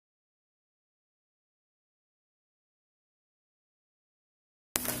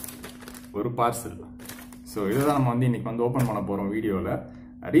ஒரு parcel. So இதுதான் நம்ம வந்து இன்னைக்கு வந்து ஓப்பன் பண்ண போகிறோம் வீடியோவில்.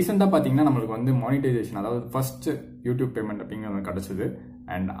 ரீசெண்டாக பார்த்தீங்கன்னா நம்மளுக்கு வந்து மானிட்டைசேஷன், அதாவது ஃபர்ஸ்ட் யூடியூப் பேமெண்ட் அப்படிங்கிறது கிடச்சிது.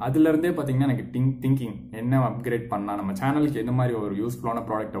 அண்ட் அதுலேருந்தே பார்த்தீங்கன்னா எனக்கு திங்கிங் என்ன அப்கிரேட் பண்ணலாம், நம்ம சேனலுக்கு எந்த மாதிரி ஒரு யூஸ்ஃபுல்லான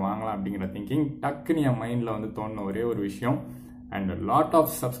ப்ராடக்ட்டை வாங்கலாம் அப்படிங்கிற திங்கிங் டக்குன்னு என் மைண்டில் வந்து தோணுன ஒரே ஒரு விஷயம். அண்ட் லாட்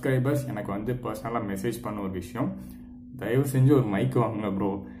ஆஃப் சப்ஸ்கிரைபர்ஸ் எனக்கு வந்து பர்சனலாக மெசேஜ் பண்ண ஒரு விஷயம், தயவு செஞ்சு ஒரு மைக் வாங்குங்க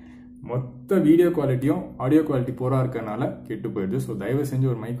ப்ரோ, மொத்த வீடியோ குவாலிட்டியும் ஆடியோ குவாலிட்டி போராக இருக்கனால கெட்டு போயிடுது. ஸோ தயவு செஞ்சு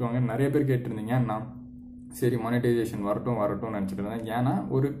ஒரு மைக் வாங்க. நிறைய பேர் கேட்டிருந்தீங்க. நான் சரி மானிட்டைசேஷன் வரட்டும்னு நினச்சிட்டு இருந்தேன். ஏன்னா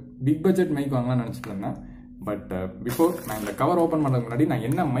ஒரு பிக் பட்ஜெட் மைக் வாங்கலாம்னு நினச்சிட்டு இருந்தேன். பட் பிஃபோர் நான் இந்த கவர் ஓப்பன் பண்ணுறதுக்கு முன்னாடி நான்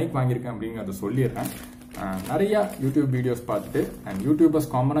என்ன மைக் வாங்கியிருக்கேன் அப்படிங்கிறத சொல்லிடுறேன். நிறைய யூடியூப் வீடியோஸ் பார்த்துட்டு அண்ட் யூடியூபர்ஸ்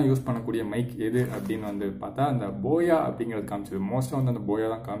காமனாக யூஸ் பண்ணக்கூடிய மைக் எது அப்படின்னு வந்து பார்த்தா அந்த போயா அப்படிங்கிறது காமிச்சிது. மோஸ்ட்டாக வந்து அந்த போயா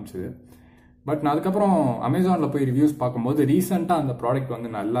தான் காமிச்சிது. பட் நான் அதுக்கப்புறம் அமேசானில் போய் ரிவ்யூஸ் பார்க்கும்போது ரீசெண்டாக அந்த ப்ராடக்ட் வந்து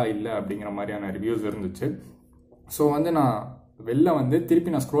நல்லா இல்லை அப்படிங்கிற மாதிரியான ரிவ்யூஸ் இருந்துச்சு. ஸோ வந்து நான் வெளில வந்து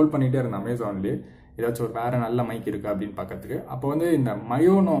திருப்பி நான் ஸ்க்ரோல் பண்ணிகிட்டே இருந்தேன் அமேசான்லேயே, ஏதாச்சும் ஒரு வேறு நல்ல மைக் இருக்குது அப்படின்னு பார்க்கறதுக்கு. அப்போ வந்து இந்த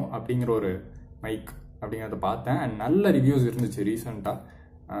மயோனோ அப்படிங்கிற ஒரு மைக் அப்படிங்கிறத பார்த்தேன். அண்ட் நல்ல ரிவ்யூஸ் இருந்துச்சு ரீசெண்டாக.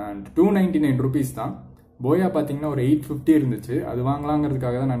 அண்ட் 299 rupees தான். போயா பார்த்தீங்கன்னா ஒரு 850 இருந்துச்சு. அது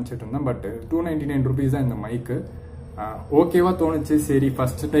வாங்கலாங்கிறதுக்காக தான் நினச்சிட்டு இருந்தேன். பட் 299 rupees தான் இந்த மைக்கு. ஓகேவா தோணுச்சு. சரி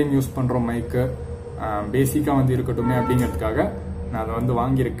ஃபர்ஸ்ட் டைம் யூஸ் பண்ணுறோம் மைக்கு, பேசிக்காக வந்து இருக்கட்டுமே அப்படிங்கிறதுக்காக நான் அதை வந்து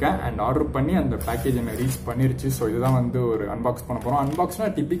வாங்கியிருக்கேன். அண்ட் ஆர்டர் பண்ணி அந்த பேக்கேஜ் என்னை ரீச் பண்ணிருச்சு. ஸோ இதுதான் வந்து ஒரு அன்பாக்ஸ் பண்ண போகிறோம். அன்பாக்ஸ்னா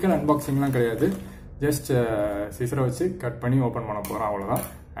டிப்பிக்கல் அன்பாக்சிங்லாம் கிடையாது, ஜஸ்ட் சிசரை வச்சு கட் பண்ணி ஓப்பன் பண்ண போகிறோம், அவ்வளோதான்.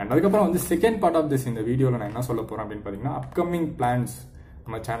 அண்ட் அதுக்கப்புறம் வந்து செகண்ட் பார்ட் ஆஃப் திஸ் இந்த வீடியோவில் நான் என்ன சொல்ல போகிறேன் அப்படின்னு பார்த்தீங்கன்னா அப்கமிங் பிளான்ஸ்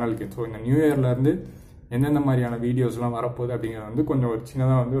நம்ம சேனலுக்கு. ஸோ இந்த நியூ இயர்லேருந்து எந்தெந்த மாதிரியான வீடியோஸ்லாம் வரப்போகுது அப்படிங்கிறது வந்து கொஞ்சம் ஒரு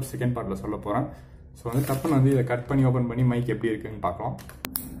சின்னதாக வந்து ஒரு செகண்ட் பார்ட்டில் சொல்ல போகிறேன். ஸோ வந்து டப்புன்னு வந்து இதை கட் பண்ணி ஓப்பன் பண்ணி மைக் எப்படி இருக்குன்னு பார்க்கலாம்.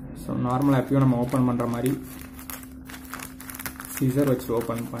 ஸோ நார்மலாக எப்பயும் நம்ம ஓப்பன் பண்ணுற மாதிரி சீசர் வச்சு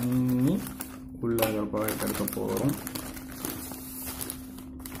ஓப்பன் பண்ணி உள்ள ப்ராடக்ட் எடுக்க போகிறோம்.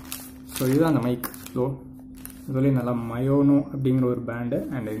 ஸோ இதுதான் அந்த மைக். ஸோ இதுலேயும் நல்லா மயோனோ அப்படிங்கிற ஒரு பிராண்டு.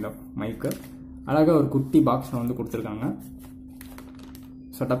 அண்ட் இந்த மைக்கு அழகாக ஒரு குட்டி பாக்ஸில் வந்து கொடுத்துருக்காங்க.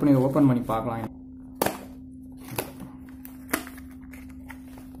 ஸோ டப்புன்னு இதை ஓப்பன் பண்ணி பார்க்கலாம்.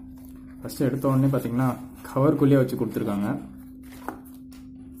 ஃபஸ்ட்டு எடுத்த உடனே பார்த்தீங்கன்னா கவர்க்குள்ளேயே வச்சு கொடுத்துருக்காங்க.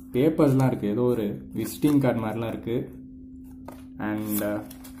 பேப்பர்ஸ்லாம் இருக்குது, ஏதோ ஒரு விசிட்டிங் கார்டு மாதிரிலாம் இருக்குது. அண்ட்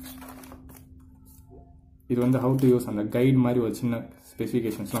இது வந்து ஹவு டு யூஸ் அந்த கைட் மாதிரி ஒரு சின்ன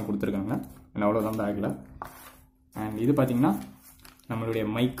ஸ்பெசிஃபிகேஷன்ஸ்லாம் கொடுத்துருக்காங்க. அண்ட் அவ்வளோதான் பேக்கில். அண்ட் இது பார்த்தீங்கன்னா நம்மளுடைய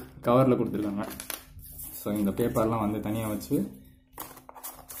மைக் கவரில் கொடுத்துருக்காங்க. ஸோ இந்த பேப்பர்லாம் வந்து தனியாக வச்சு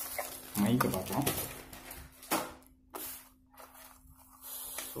மைக்கை பார்க்கலாம்.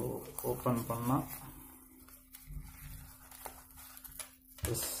 ஸோ ஓப்பன் பண்ணால்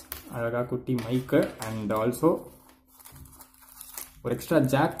அழகாக குட்டி மைக்கு. அண்ட் ஆல்சோ ஒரு எக்ஸ்ட்ரா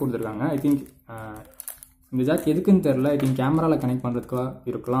ஜாக் கொடுத்துருக்காங்க. ஐ திங்க் இந்த ஜாக் எதுக்குன்னு தெரில. ஐ திங்க் கேமராவில் கனெக்ட் பண்ணுறதுக்காக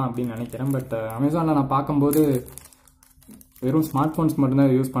இருக்கலாம் அப்படின்னு நினைக்கிறேன். பட் அமேசானில் நான் பார்க்கும்போது வெறும் ஸ்மார்ட் ஃபோன்ஸ்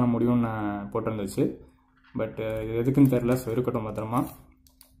மட்டும்தான் யூஸ் பண்ண முடியும்னு நான் போட்டிருந்துச்சு. பட் இது எதுக்குன்னு தெரில. ஸோ இருக்கட்டும் பத்திரமா.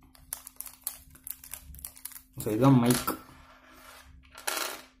 ஸோ இதுதான் மைக்.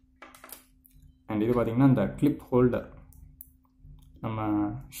 அண்ட் இது பார்த்தீங்கன்னா இந்த கிளிப் ஹோல்டர், நம்ம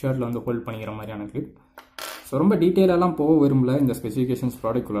ஷர்ட்டில் வந்து ஹோல்ட் பண்ணிக்கிற மாதிரியான கிளிப். ஸோ ரொம்ப டீட்டெயிலெல்லாம் போக விரும்பல இந்த ஸ்பெசிஃபிகேஷன்ஸ்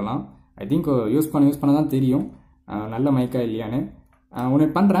ப்ராடக்ட்குள்ளலாம். ஐ திங்க் யூஸ் பண்ண தான் தெரியும் நல்ல மைக்கா இல்லையான்னு. ஒன்று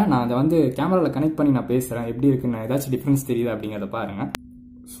பண்ணுறேன், நான் அதை வந்து கேமராவில் கனெக்ட் பண்ணி நான் பேசுகிறேன், எப்படி இருக்குன்னு ஏதாச்சும் டிஃப்ரென்ஸ் தெரியுது அப்படிங்கிறத பாருங்கள்.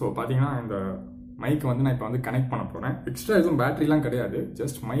 ஸோ பார்த்தீங்கன்னா இந்த மைக்கு வந்து நான் இப்போ வந்து கனெக்ட் பண்ண போகிறேன். எக்ஸ்ட்ரா எதுவும் பேட்டரிலாம் கிடையாது,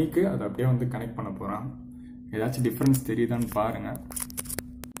 ஜஸ்ட் மைக்கு அதை அப்படியே வந்து கனெக்ட் பண்ண போகிறேன். ஏதாச்சும் டிஃப்ரென்ஸ் தெரியுதான்னு பாருங்கள்.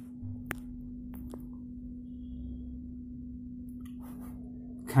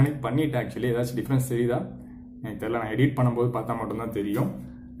 கனெக்ட் பண்ணிவிட்டேன். ஆக்சுவலி ஏதாச்சும் டிஃப்ரென்ஸ் தெரியுதா எனக்கு தெரியல. நான் எடிட் பண்ணும்போது பார்த்தா மட்டும்தான் தெரியும்.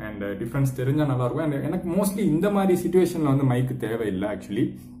 அண்ட் டிஃப்ரென்ஸ் தெரிஞ்சால் நல்லாயிருக்கும். அண்ட் எனக்கு மோஸ்ட்லி இந்த மாதிரி சுச்சுவேஷனில் வந்து மைக்கு தேவையில்லை. ஆக்சுவலி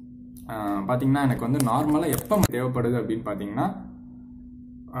பார்த்தீங்கன்னா எனக்கு வந்து நார்மலாக எப்போ தேவைப்படுது அப்படின்னு பார்த்தீங்கன்னா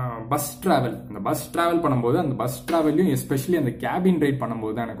பஸ் ட்ராவல். அந்த பஸ் ட்ராவல் பண்ணும்போது, அந்த பஸ் ட்ராவல்லையும் எஸ்பெஷலி அந்த கேபின் ரைட்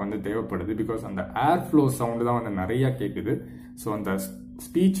பண்ணும்போது தான் எனக்கு வந்து தேவைப்படுது. பிகாஸ் அந்த ஏர் ஃப்ளோ சவுண்டு தான் வந்து நிறையா கேட்குது. ஸோ அந்த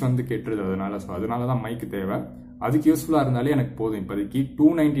ஸ்பீச் வந்து கேட்டுருது அதனால. ஸோ அதனால தான் மைக்கு தேவை. அதுக்கு யூஸ்ஃபுல்லாக இருந்தாலே எனக்கு போதும். இப்போதைக்கு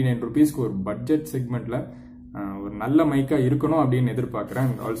 299 rupeesக்கு ஒரு பட்ஜெட் செக்மெண்ட்டில் ஒரு நல்ல மைக்காக இருக்கணும் அப்படின்னு எதிர்பார்க்குறேன்.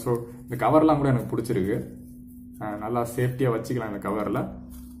 ஆல்சோ இந்த கவர்லாம் கூட எனக்கு பிடிச்சிருக்கு. நல்லா சேஃப்டியாக வச்சுக்கலாம் இந்த கவரில்.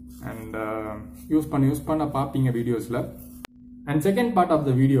 அண்ட் யூஸ் பண்ண பார்ப்பீங்க வீடியோஸில். And second part of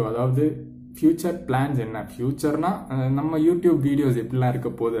the video, அதாவது ஃபியூச்சர் பிளான்ஸ் என்ன. ஃபியூச்சர்னா நம்ம யூடியூப் வீடியோஸ் எப்படிலாம் இருக்க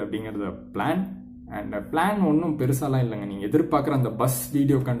போகுது அப்படிங்கிறத பிளான். அண்ட் பிளான் ஒன்றும் பெருசாலாம் இல்லைங்க. நீங்கள் எதிர்பார்க்குற அந்த பஸ்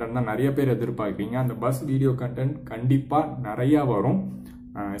வீடியோ கண்டென்ட் தான் நிறைய பேர் எதிர்பார்க்குறீங்க. அந்த பஸ் வீடியோ கண்டென்ட் கண்டிப்பாக நிறையா வரும்.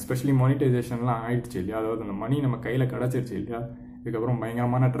 எஸ்பெஷலி மானிட்டைசேஷன்லாம் ஆயிடுச்சு இல்லையா, அதாவது அந்த மணி நம்ம கையில் கிடச்சிருச்சு இல்லையா. இதுக்கப்புறம்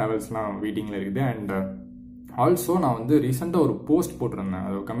பயங்கரமான ட்ராவல்ஸ்லாம் வெயிட்டிங்கில் இருக்குது. அண்ட் ஆல்சோ நான் வந்து ரீசெண்டாக ஒரு போஸ்ட் போட்டிருந்தேன்,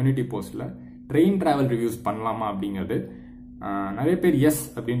 அது கம்யூனிட்டி போஸ்ட்டில் ட்ரெயின் ட்ராவல் ரிவ்யூஸ் பண்ணலாமா அப்படிங்கிறது. நிறைய பேர் எஸ்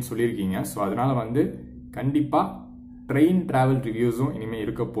அப்படின்னு சொல்லியிருக்கீங்க. ஸோ அதனால வந்து கண்டிப்பாக ட்ரெயின் ட்ராவல் ரிவ்யூஸும் இனிமேல்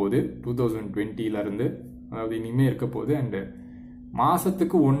இருக்க போகுது 2020 அதாவது இனிமேல் இருக்க போகுது. அண்டு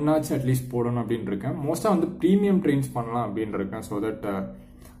மாதத்துக்கு ஒன்னாச்சும் அட்லீஸ்ட் போடணும் அப்படின்னு இருக்கேன். மோஸ்ட்டாக வந்து ப்ரீமியம் ட்ரெயின்ஸ் பண்ணலாம் அப்படின்னு இருக்கேன். ஸோ தட்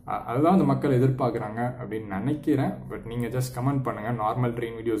அதுதான் அந்த மக்கள் எதிர்பார்க்குறாங்க அப்படின்னு நினைக்கிறேன். பட் நீங்கள் ஜஸ்ட் கமெண்ட் பண்ணுங்கள், நார்மல்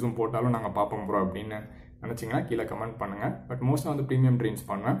ட்ரெயின் வீடியோஸும் போட்டாலும் நாங்கள் பார்ப்போம் ப்ரோ அப்படின்னு நினச்சிங்கன்னா கீழே கமெண்ட் பண்ணுங்கள். பட் மோஸ்ட்டாக வந்து ப்ரீமியம் ட்ரெயின்ஸ்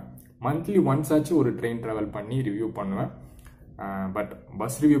பண்ணுவேன். மந்த்லி ஒன்ஸ் ஆச்சு ஒரு ட்ரெயின் ட்ராவல் பண்ணி ரிவ்யூ பண்ணுவேன். பட்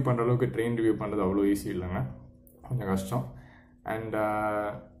பஸ் ரிவ்யூ பண்ணுற அளவுக்கு ட்ரெயின் ரிவ்யூ பண்ணுறது அவ்வளோ ஈஸி இல்லைங்க, கொஞ்சம் கஷ்டம். அண்ட்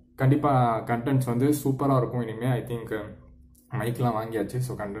கண்டிப்பாக கண்டென்ட்ஸ் வந்து சூப்பராக இருக்கும் இனிமேல். ஐ திங்க் மைக்லாம் வாங்கியாச்சு.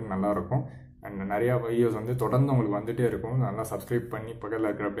 ஸோ கண்டென்ட் நல்லாயிருக்கும். அண்ட் நிறையா வீடியோஸ் வந்து தொடர்ந்து உங்களுக்கு வந்துகிட்டே இருக்கும். நல்லா சப்ஸ்கிரைப் பண்ணி பக்கத்தில்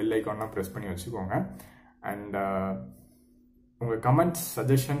இருக்கிற பெல் ஐக்கான்லாம் ப்ரெஸ் பண்ணி வச்சுக்கோங்க. அண்ட் உங்கள் கமெண்ட்ஸ்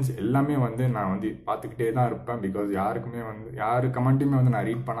சஜஷன்ஸ் எல்லாமே வந்து நான் வந்து பார்த்துக்கிட்டே தான் இருப்பேன். பிகாஸ் யார் கமெண்ட்டுமே வந்து நான்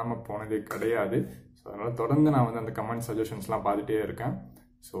ரீட் பண்ணாமல் போனதே கிடையாது. ஸோ அதனால் தொடர்ந்து நான் வந்து அந்த கமெண்ட் சஜஷன்ஸ்லாம் பார்த்துட்டே இருக்கேன்.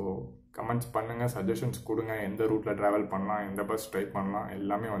 ஸோ கமெண்ட்ஸ் பண்ணுங்கள், சஜஷன்ஸ் கொடுங்க, எந்த ரூட்டில் ட்ராவல் பண்ணலாம், எந்த பஸ் ட்ரை பண்ணலாம்,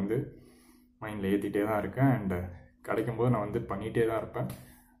 எல்லாமே வந்து மைண்டில் ஏற்றிட்டே தான் இருக்கேன். அண்ட் கிடைக்கும்போது நான் வந்து பண்ணிகிட்டே தான் இருப்பேன்.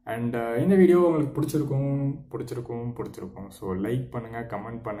 அண்ட் இந்த வீடியோ உங்களுக்கு பிடிச்சிருக்கும். ஸோ லைக் பண்ணுங்கள்,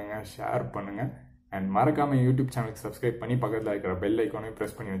 கமெண்ட் பண்ணுங்கள், ஷேர் பண்ணுங்கள். அண்ட் மறக்காமல் யூடியூப் சேனலுக்கு சப்ஸ்கிரைப் பண்ணி பக்கத்தில் இருக்கிற பெல் ஐக்கானையும்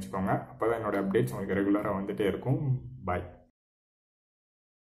ப்ரெஸ் பண்ணி வச்சுக்கோங்க. அப்போ தான் என்னோட அப்டேட்ஸ் உங்களுக்கு ரெகுலராக வந்துகிட்டே இருக்கும். பாய்.